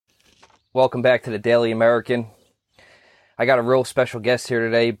Welcome back to the Daily American. I got a real special guest here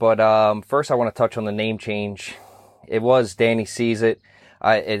today, but first I want to touch on the name change. It was Danny Sees It.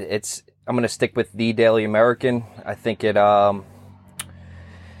 I'm going to stick with the Daily American. I think it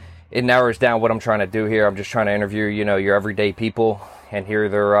narrows down what I'm trying to do here. I'm just trying to interview, your everyday people and hear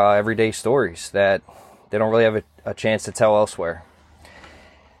their everyday stories that they don't really have a chance to tell elsewhere.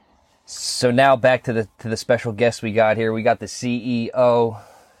 So now back to the special guest we got here. We got the CEO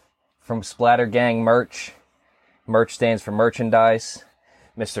from Splatter Gang Merch. Merch stands for merchandise.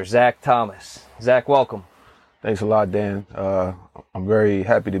 Mr. Zach Thomas. Zach, welcome. Thanks a lot, Dan. I'm very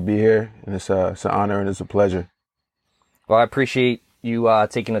happy to be here, and it's an honor and it's a pleasure. Well, I appreciate you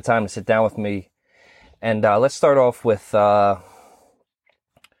taking the time to sit down with me. And let's start off with where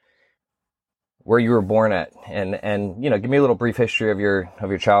you were born at, and give me a little brief history of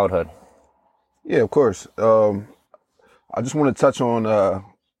your childhood. Yeah, of course. I just want to touch on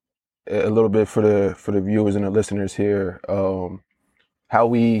a little bit for the viewers and the listeners here, how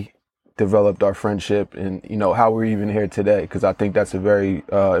we developed our friendship and how we're even here today, because I think that's a very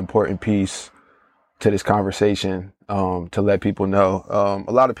important piece to this conversation, to let people know.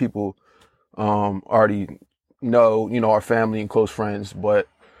 A lot of people already know our family and close friends, but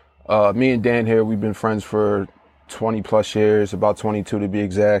me and Dan here, we've been friends for 20 plus years, about 22 to be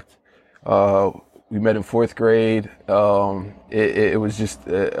exact. We met in fourth grade. It was just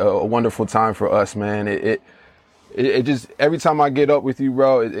a wonderful time for us, man. It just, every time I get up with you,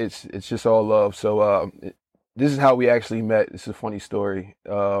 bro, it's just all love. So this is how we actually met. It's a funny story.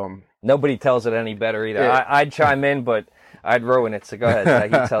 Nobody tells it any better either. Yeah. I'd chime in, but I'd ruin it. So go ahead,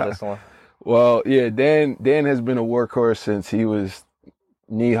 Zach, you tell this one. Well, yeah, Dan has been a workhorse since he was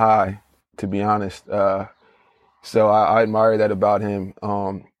knee high, to be honest. So I admire that about him.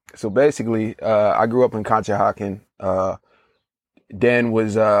 So basically, I grew up in Conshohocken. Dan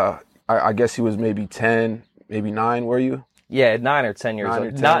was, I guess he was maybe 10, maybe 9. Were you? Yeah, 9 or 10 years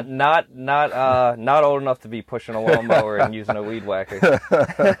old. Not old enough to be pushing a lawnmower and using a weed whacker.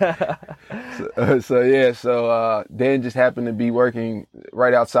 So Dan just happened to be working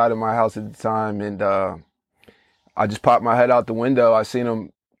right outside of my house at the time, and I just popped my head out the window. I seen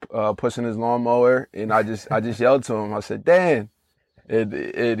him pushing his lawnmower, and I just yelled to him. I said, "Dan!"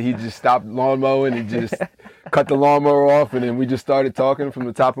 And he just stopped lawn mowing and just cut the lawnmower off, and then we just started talking from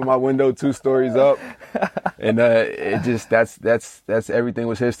the top of my window 2 stories up. And it just that's everything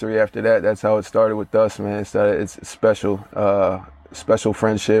was history after that. That's how it started with us, man. It's special, special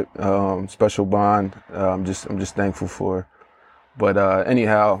friendship, special bond. I'm just thankful for. But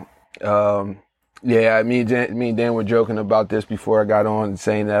anyhow, yeah, me and Dan were joking about this before I got on,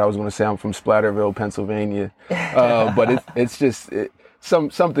 saying that I was going to say I'm from Splatterville, Pennsylvania. But it's just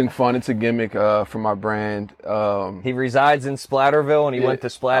something fun. It's a gimmick for my brand. He resides in Splatterville, and he went to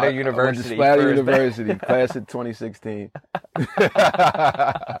Splatter University. I went to Splatter University, class of 2016.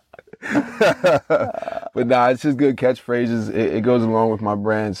 But nah, it's just good catchphrases. It goes along with my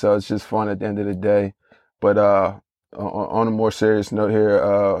brand, so it's just fun at the end of the day. But on a more serious note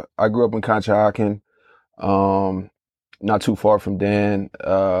here, I grew up in Conshohocken, not too far from Dan.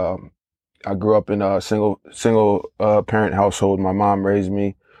 I grew up in a single parent household. My mom raised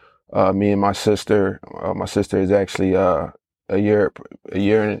me, me and my sister. My sister is actually a year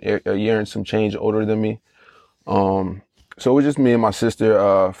and some change older than me. So it was just me and my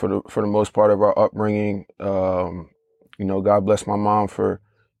sister for the most part of our upbringing. God bless my mom for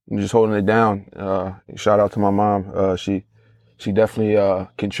just holding it down. Shout out to my mom. She definitely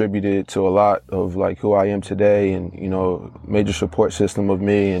contributed to a lot of like who I am today, and major support system of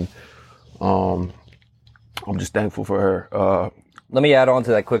me, and I'm just thankful for her. Let me add on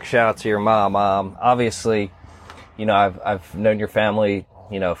to that quick shout out to your mom. Obviously, I've known your family,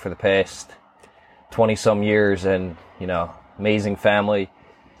 for the past 20 some years, and amazing family.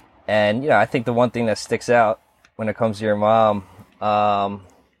 And I think the one thing that sticks out when it comes to your mom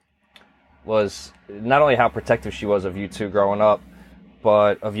was not only how protective she was of you two growing up,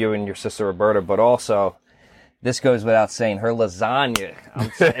 but of you and your sister Roberta, but also, this goes without saying, her lasagna.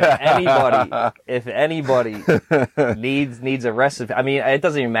 If anybody needs a recipe, I mean, it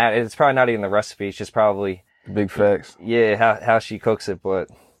doesn't even matter. It's probably not even the recipe. It's just probably big facts. Yeah, how she cooks it. But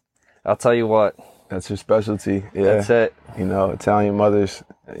I'll tell you what, that's her specialty. Yeah, that's it. Italian mothers.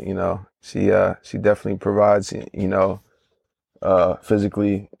 She definitely provides.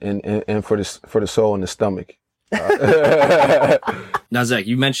 Physically and for the soul and the stomach. Now, Zach,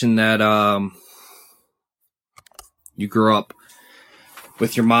 you mentioned that you grew up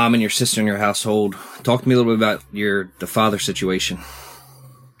with your mom and your sister in your household. Talk to me a little bit about the father situation.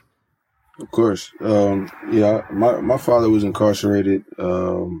 Of course. My father was incarcerated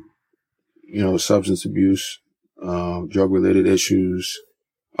substance abuse, drug-related issues.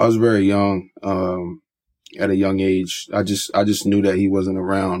 I was very young, at a young age. I just knew that he wasn't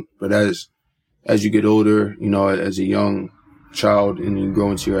around. But as you get older, as a young child and you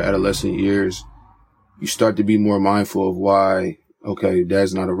grow into your adolescent years, you start to be more mindful of why, okay,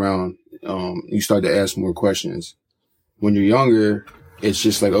 dad's not around. You start to ask more questions. When you're younger, it's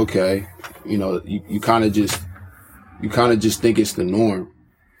just like, okay, you kind of just think it's the norm.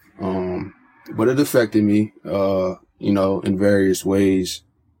 But it affected me, in various ways.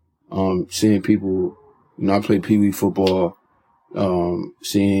 Seeing people, I played Pee Wee football,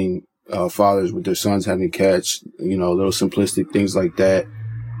 seeing, fathers with their sons having cats, little simplistic things like that.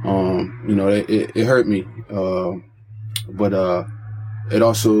 It hurt me. But it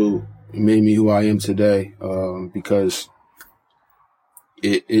also made me who I am today, because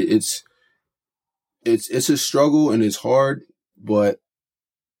it's a struggle and it's hard, but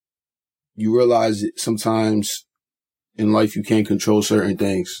you realize that sometimes in life you can't control certain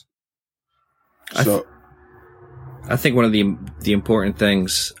things. So I think one of the important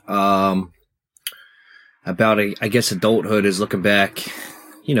things about I guess adulthood is looking back,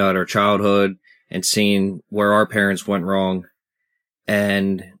 at our childhood and seeing where our parents went wrong.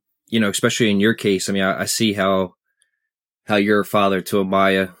 And, especially in your case, I mean, I see how you're a father to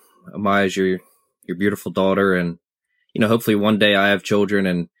Amaya. Amaya's your beautiful daughter. And, hopefully one day I have children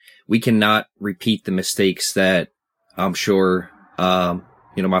and we cannot repeat the mistakes that I'm sure, my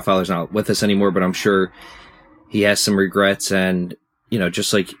father's not with us anymore, but I'm sure he has some regrets. And,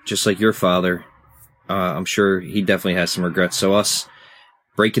 just like your father, I'm sure he definitely has some regrets. So us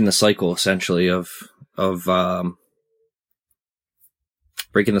breaking the cycle essentially of that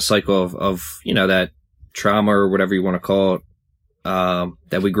trauma or whatever you want to call it,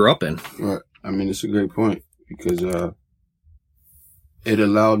 that we grew up in. Right. I mean, it's a great point because, it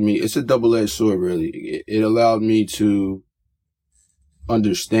allowed me, it's a double-edged sword, really. It allowed me to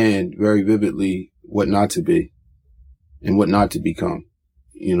understand very vividly what not to be and what not to become,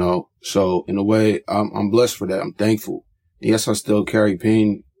 So in a way, I'm blessed for that. I'm thankful. Yes, I still carry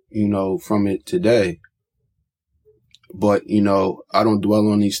pain, from it today. But, I don't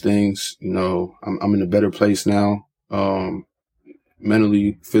dwell on these things. I'm in a better place now,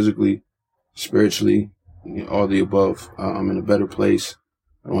 mentally, physically, spiritually, all the above. I'm in a better place.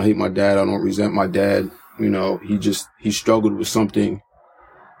 I don't hate my dad. I don't resent my dad. He struggled with something,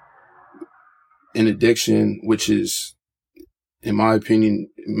 an addiction, which is, in my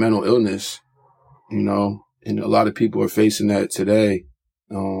opinion, mental illness, and a lot of people are facing that today.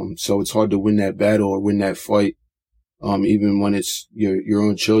 So it's hard to win that battle or win that fight. Even when it's your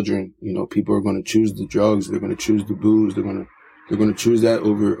own children, people are going to choose the drugs. They're going to choose the booze. They're going to choose that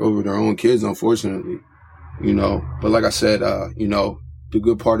over their own kids, unfortunately, but like I said, the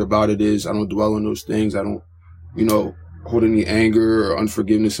good part about it is I don't dwell on those things. I don't, hold any anger or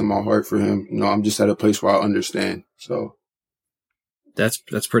unforgiveness in my heart for him. I'm just at a place where I understand. So that's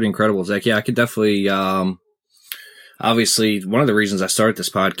pretty incredible, Zach. Yeah, I could definitely, obviously one of the reasons I started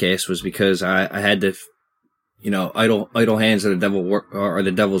this podcast was because I had to, idle hands at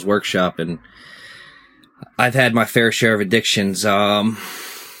the devil's workshop. And I've had my fair share of addictions,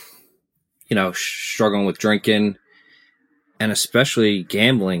 struggling with drinking and especially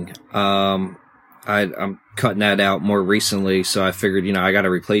gambling. I'm cutting that out more recently. So I figured, I got to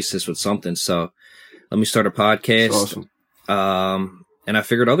replace this with something. So let me start a podcast. That's awesome. And I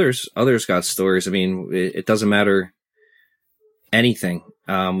figured others got stories. I mean, it doesn't matter anything,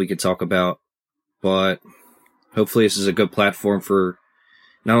 we could talk about, but hopefully this is a good platform for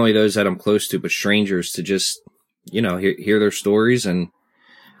not only those that I'm close to, but strangers to just, hear their stories. And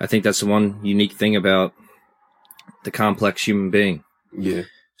I think that's the one unique thing about the complex human being. Yeah.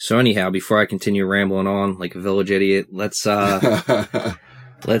 So anyhow, before I continue rambling on like a village idiot, let's move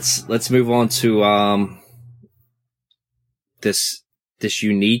on to this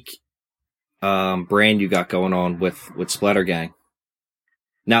unique brand you got going on with Splatter Gang.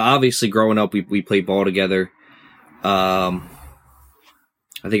 Now, obviously, growing up, we played ball together. I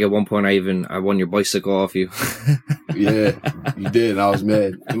think at one point I won your bicycle off you. Yeah, you did. I was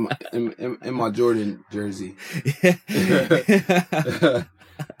mad in my Jordan jersey.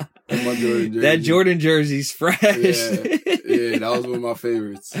 My Jordan jersey. That Jordan jersey's fresh. Yeah, that was one of my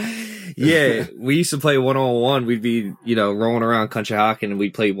favorites. Yeah, we used to play 1-on-1. We'd be, rolling around Conshohocken and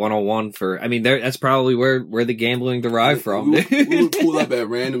we'd play 1-on-1 that's probably where the gambling derived from. We would pull up at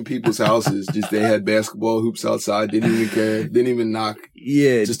random people's houses. Just they had basketball hoops outside. Didn't even care. Didn't even knock.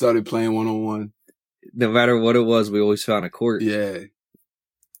 Yeah. Just started playing 1-on-1. No matter what it was, we always found a court. Yeah.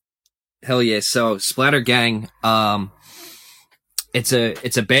 Hell yeah. So Splatter Gang, it's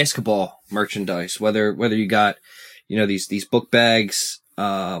a basketball merchandise, whether you got, these book bags,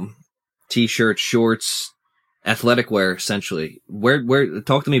 t-shirts, shorts, athletic wear, essentially. Where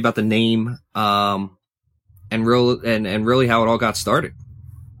talk to me about the name, and really how it all got started.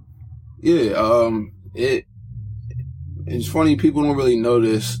 Yeah, it's funny, people don't really know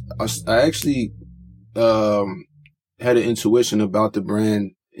this. I actually had an intuition about the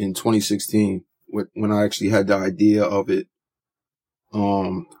brand in 2016 when I actually had the idea of it.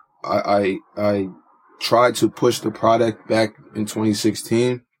 I tried to push the product back in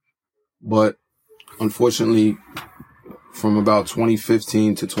 2016, but unfortunately, from about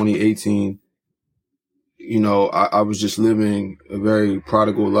 2015 to 2018, I was just living a very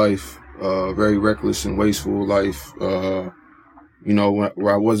prodigal life, very reckless and wasteful life, where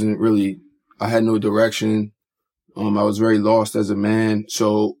I wasn't really, I had no direction. I was very lost as a man.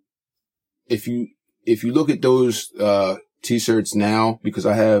 So if you look at those, t-shirts now, because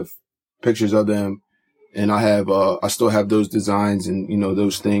I have pictures of them and I still have those designs and,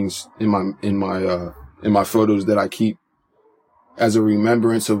 those things in my photos that I keep as a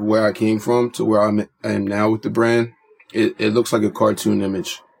remembrance of where I came from to where I am now with the brand. It looks like a cartoon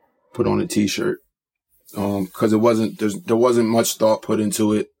image put on a t-shirt. Cause there wasn't much thought put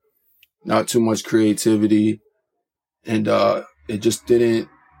into it, not too much creativity. And, it just didn't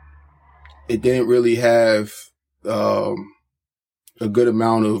really have, a good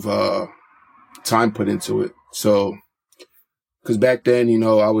amount of, time put into it. So, cause back then,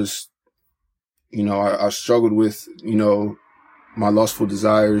 I was, I struggled with, my lustful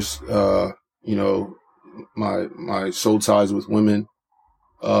desires, my soul ties with women,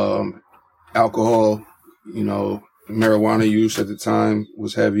 alcohol, marijuana use at the time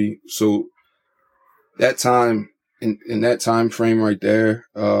was heavy. So that time, in that time frame right there,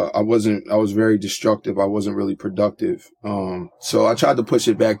 I was very destructive. I wasn't really productive. So I tried to push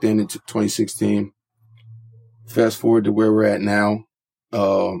it back then into 2016. Fast forward to where we're at now.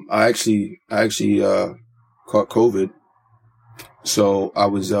 I actually caught COVID. So I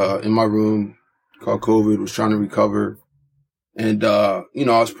was, in my room, caught COVID, was trying to recover. And, I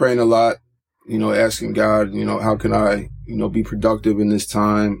was praying a lot, asking God, how can I, be productive in this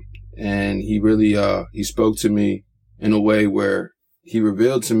time? And he really, he spoke to me in a way where he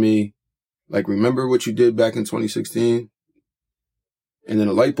revealed to me, like, remember what you did back in 2016? And then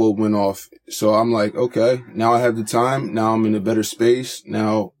a light bulb went off. So I'm like, okay, now I have the time. Now I'm in a better space.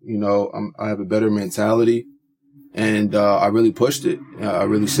 Now, I have a better mentality. And, I really pushed it. I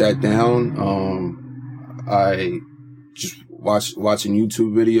really sat down. I just watching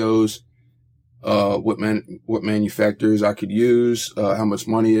YouTube videos, what manufacturers I could use, how much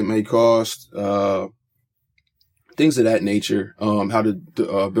money it may cost, things of that nature, how to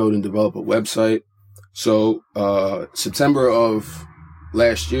build and develop a website. So, September of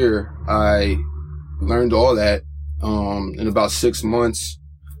last year, I learned all that. In about 6 months,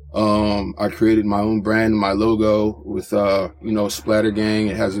 I created my own brand, my logo with, Splatter Gang.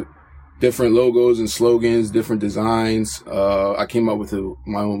 It has different logos and slogans, different designs. I came up with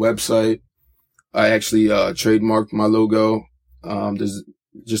my own website. I actually, trademarked my logo. There's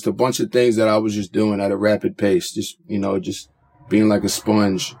just a bunch of things that I was just doing at a rapid pace, just being like a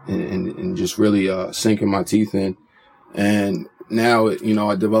sponge and just really, sinking my teeth in. And now,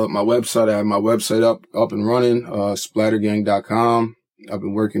 I developed my website. I have my website up and running, splattergang.com. I've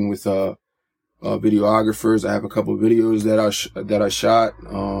been working with, videographers. I have a couple of videos that I shot.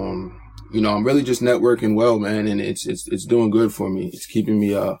 I'm really just networking well, man. And it's doing good for me. It's keeping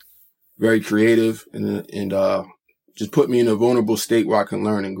me, very creative and just put me in a vulnerable state where I can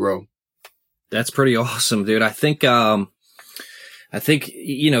learn and grow. That's pretty awesome, dude. I think, back in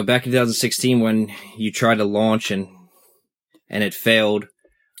 2016 when you tried to launch and it failed,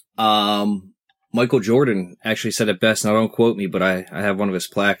 Michael Jordan actually said it best. Now don't quote me, but I have one of his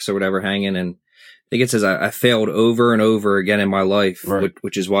plaques or whatever hanging, and I think it says, I failed over and over again in my life, right,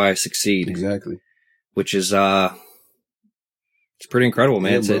 which is why I succeed. Exactly. Which is, it's pretty incredible,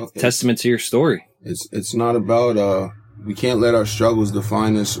 man. Yeah, it's a testament to your story. It's not about, we can't let our struggles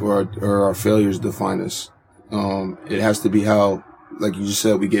define us or our failures define us. It has to be how, like you just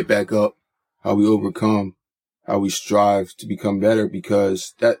said, we get back up, how we overcome, how we strive to become better,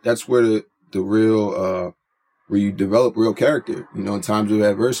 because that's where the real, where you develop real character, in times of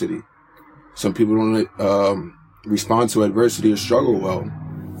adversity. Some people don't, respond to adversity or struggle well.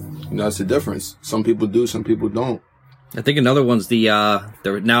 That's the difference. Some people do, some people don't. I think another one's now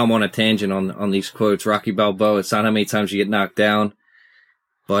I'm on a tangent on these quotes. Rocky Balboa. It's not how many times you get knocked down,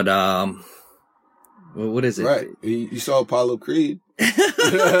 but, what is it? Right. You saw Apollo Creed.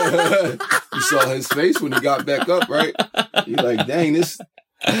 You saw his face when he got back up, right? You're like, dang,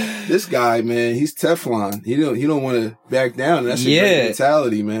 this guy, man, he's Teflon. He don't want to back down. That's a great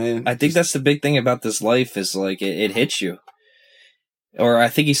mentality, man. I think that's the big thing about this life is like it hits you. Or I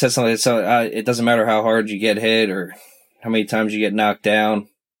think he said something. So it doesn't matter how hard you get hit or how many times you get knocked down,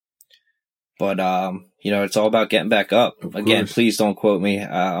 but it's all about getting back up. Again, please don't quote me.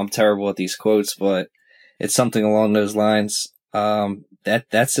 I'm terrible at these quotes, but it's something along those lines.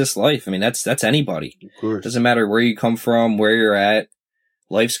 That's this life. I mean, that's anybody. Of course. Doesn't matter where you come from, where you're at.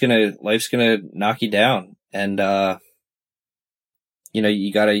 Life's gonna knock you down, and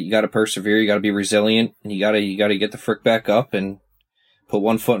you gotta persevere. You gotta be resilient, and you gotta get the frick back up and put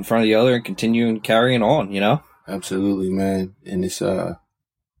one foot in front of the other and continue and carrying on. Absolutely, man. And it's those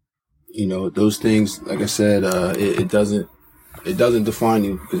things. Like I said, it doesn't define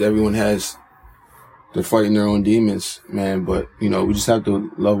you because everyone they're fighting their own demons, man. But we just have to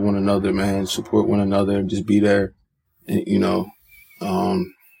love one another, man. Support one another, and just be there, and,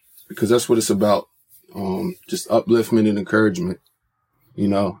 because that's what it's about. Just upliftment and encouragement,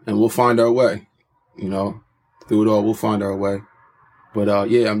 and we'll find our way, through it all, we'll find our way. But,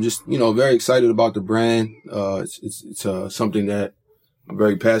 I'm just, very excited about the brand. It's something that I'm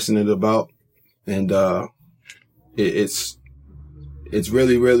very passionate about. And, it's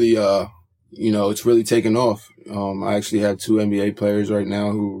really, really, it's really taken off. I actually have 2 NBA players right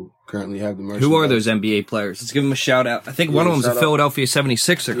now who currently have the merchandise. Who are those NBA players? Let's give them a shout out. I think one of them's a Philadelphia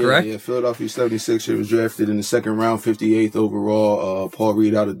 76er, correct? Yeah, Philadelphia 76er was drafted in the second round, 58th overall. Paul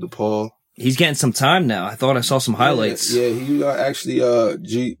Reed out of DePaul. He's getting some time now. I thought I saw some highlights. Yeah, he actually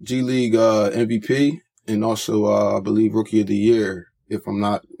G League MVP and also I believe Rookie of the Year, if I'm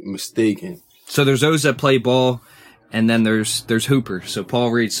not mistaken. So there's those that play ball, and then there's hoopers. So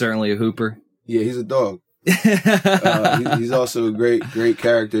Paul Reed's certainly a hooper. Yeah, he's a dog. He's also a great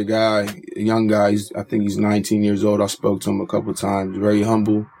character guy, a young guy. I think he's 19 years old. I spoke to him a couple of times. Very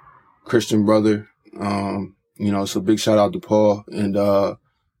humble, Christian brother. So big shout out to Paul. And the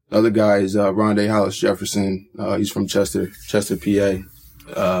other guy is Rondé Hollis Jefferson. He's from Chester,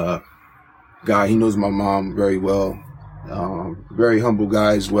 PA. Guy, he knows my mom very well. Very humble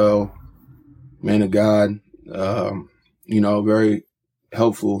guy as well. Man of God. Very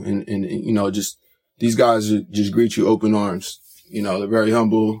helpful and just these guys just greet you open arms. They're very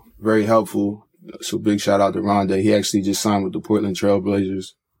humble, very helpful. So big shout out to Rondé. He actually just signed with the Portland Trail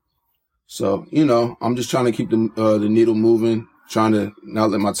Blazers. So, I'm just trying to keep the needle moving, trying to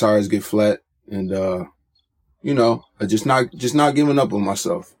not let my tires get flat and, just not giving up on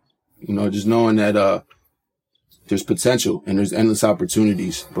myself. Just knowing that, there's potential and there's endless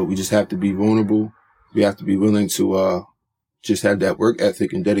opportunities, but we just have to be vulnerable. We have to be willing to, just have that work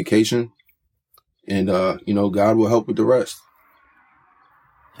ethic and dedication. And, God will help with the rest.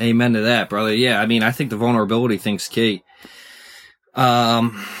 Amen to that, brother. Yeah, I mean, I think the vulnerability thing's key.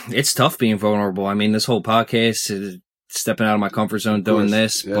 It's tough being vulnerable. I mean, this whole podcast is stepping out of my comfort zone doing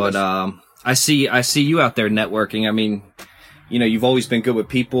this, yeah, but, I see you out there networking. I mean, you've always been good with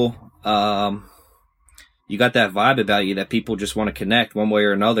people. You got that vibe about you that people just want to connect one way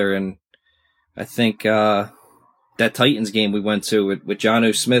or another. And I think, that Titans game we went to with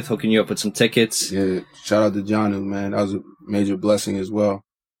John Smith hooking you up with some tickets. Yeah, shout out to John, man. That was a major blessing as well.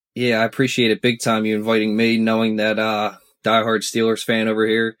 Yeah, I appreciate it big time. You inviting me, knowing that diehard Steelers fan over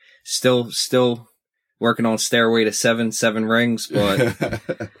here, still working on stairway to seven rings,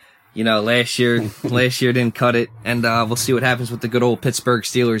 but last year didn't cut it, and we'll see what happens with the good old Pittsburgh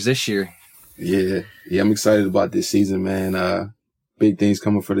Steelers this year. Yeah, I'm excited about this season, man. Big things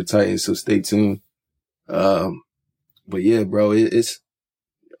coming for the Titans, so stay tuned. But yeah, bro, it's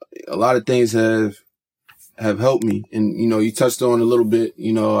a lot of things have helped me. And, you touched on a little bit,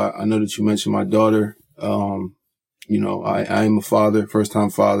 I know that you mentioned my daughter. I am a father, first time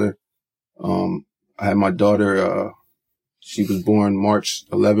father. I had my daughter, she was born March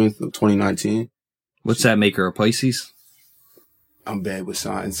 11th of 2019. What's that make her, a Pisces? I'm bad with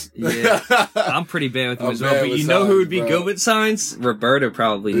signs. Yeah, I'm pretty bad with them as well. But know who would be good with signs? Roberta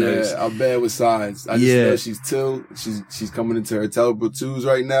probably knows. Yeah, I'm bad with signs. I just know she's 2. She's coming into her terrible 2s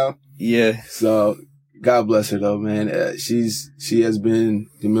right now. Yeah. So God bless her though, man. She has been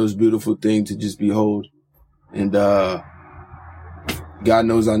the most beautiful thing to just behold, and God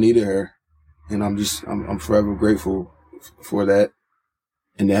knows I needed her, and I'm forever grateful for that,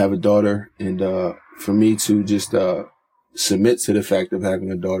 and to have a daughter, and for me to just submit to the fact of having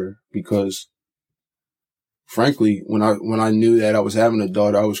a daughter, because frankly, when I knew that I was having a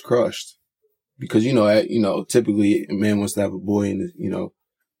daughter, I was crushed, because typically a man wants to have a boy and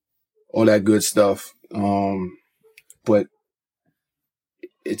all that good stuff. But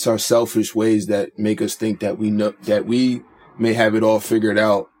it's our selfish ways that make us think that we know that we may have it all figured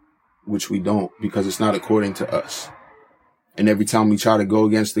out, which we don't, because it's not according to us. And every time we try to go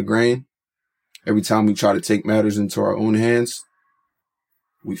against the grain, every time we try to take matters into our own hands,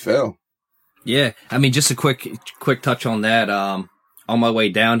 we fail. Yeah. I mean, just a quick touch on that. On my way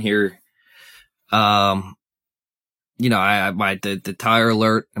down here, you know, the tire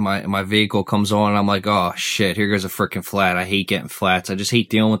alert in my vehicle comes on and I'm like, oh shit, here goes a freaking flat. I hate getting flats. I just hate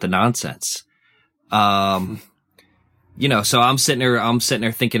dealing with the nonsense. You know, so I'm sitting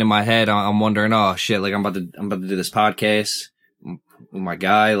there thinking in my head, I'm wondering, oh shit, like I'm about to do this podcast with my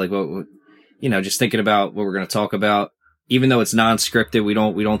guy, like what, you know, just thinking about what we're going to talk about, even though it's non-scripted. We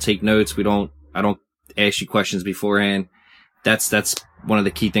don't take notes. I don't ask you questions beforehand. That's one of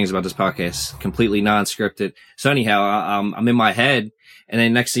the key things about this podcast, completely non-scripted. So anyhow, I'm in my head, and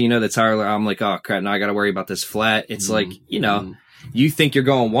then next thing you know, the tire, I'm like, oh crap, now I got to worry about this flat. It's like, you know, you think you're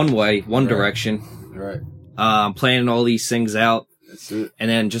going one way, one direction. Right. Planning all these things out. That's it. And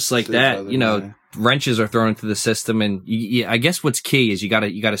then just like that, you know, wrenches are thrown into the system. And I guess what's key is you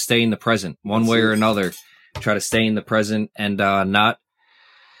gotta stay in the present one way or another. Try to stay in the present and,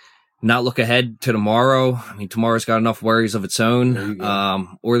 not look ahead to tomorrow. I mean, tomorrow's got enough worries of its own.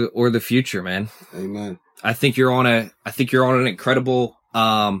 Or the future, man. Amen. I think you're on an incredible,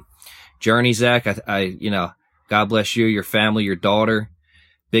 journey, Zach. You know, God bless you, your family, your daughter.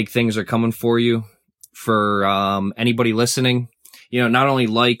 Big things are coming for you. For anybody listening, you know, not only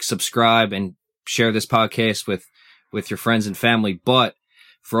like, subscribe, and share this podcast with your friends and family, but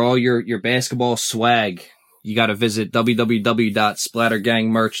for all your basketball swag, you got to visit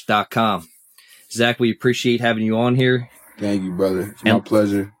www.splattergangmerch.com. Zach, we appreciate having you on here. Thank you, brother. It's my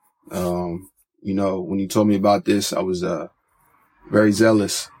pleasure. You know, when you told me about this, I was very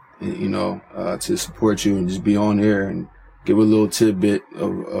zealous, you know, to support you and just be on here and give a little tidbit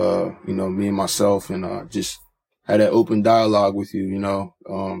of, you know, me and myself, and just had that open dialogue with you, you know,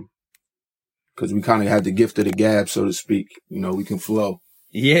 because we kind of had the gift of the gab, so to speak. You know, we can flow.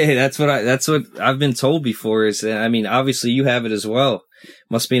 Yeah, that's what I've been told before. Is, I mean, obviously you have it as well.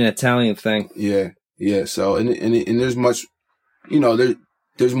 Must be an Italian thing. Yeah. So, and there's much, you know,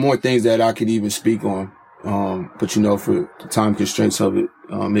 there's more things that I could even speak on. But you know, for the time constraints of it,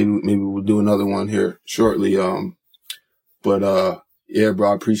 maybe we'll do another one here shortly. But yeah,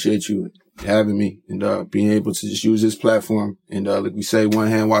 bro, I appreciate you having me and being able to just use this platform. And like we say, one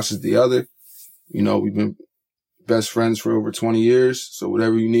hand washes the other. You know, we've been best friends for over 20 years. So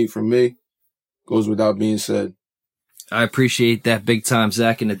whatever you need from me goes without being said. I appreciate that big time,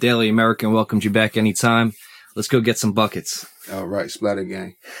 Zach. And the Daily American welcomes you back anytime. Let's go get some buckets. All right, Splatter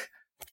Gang.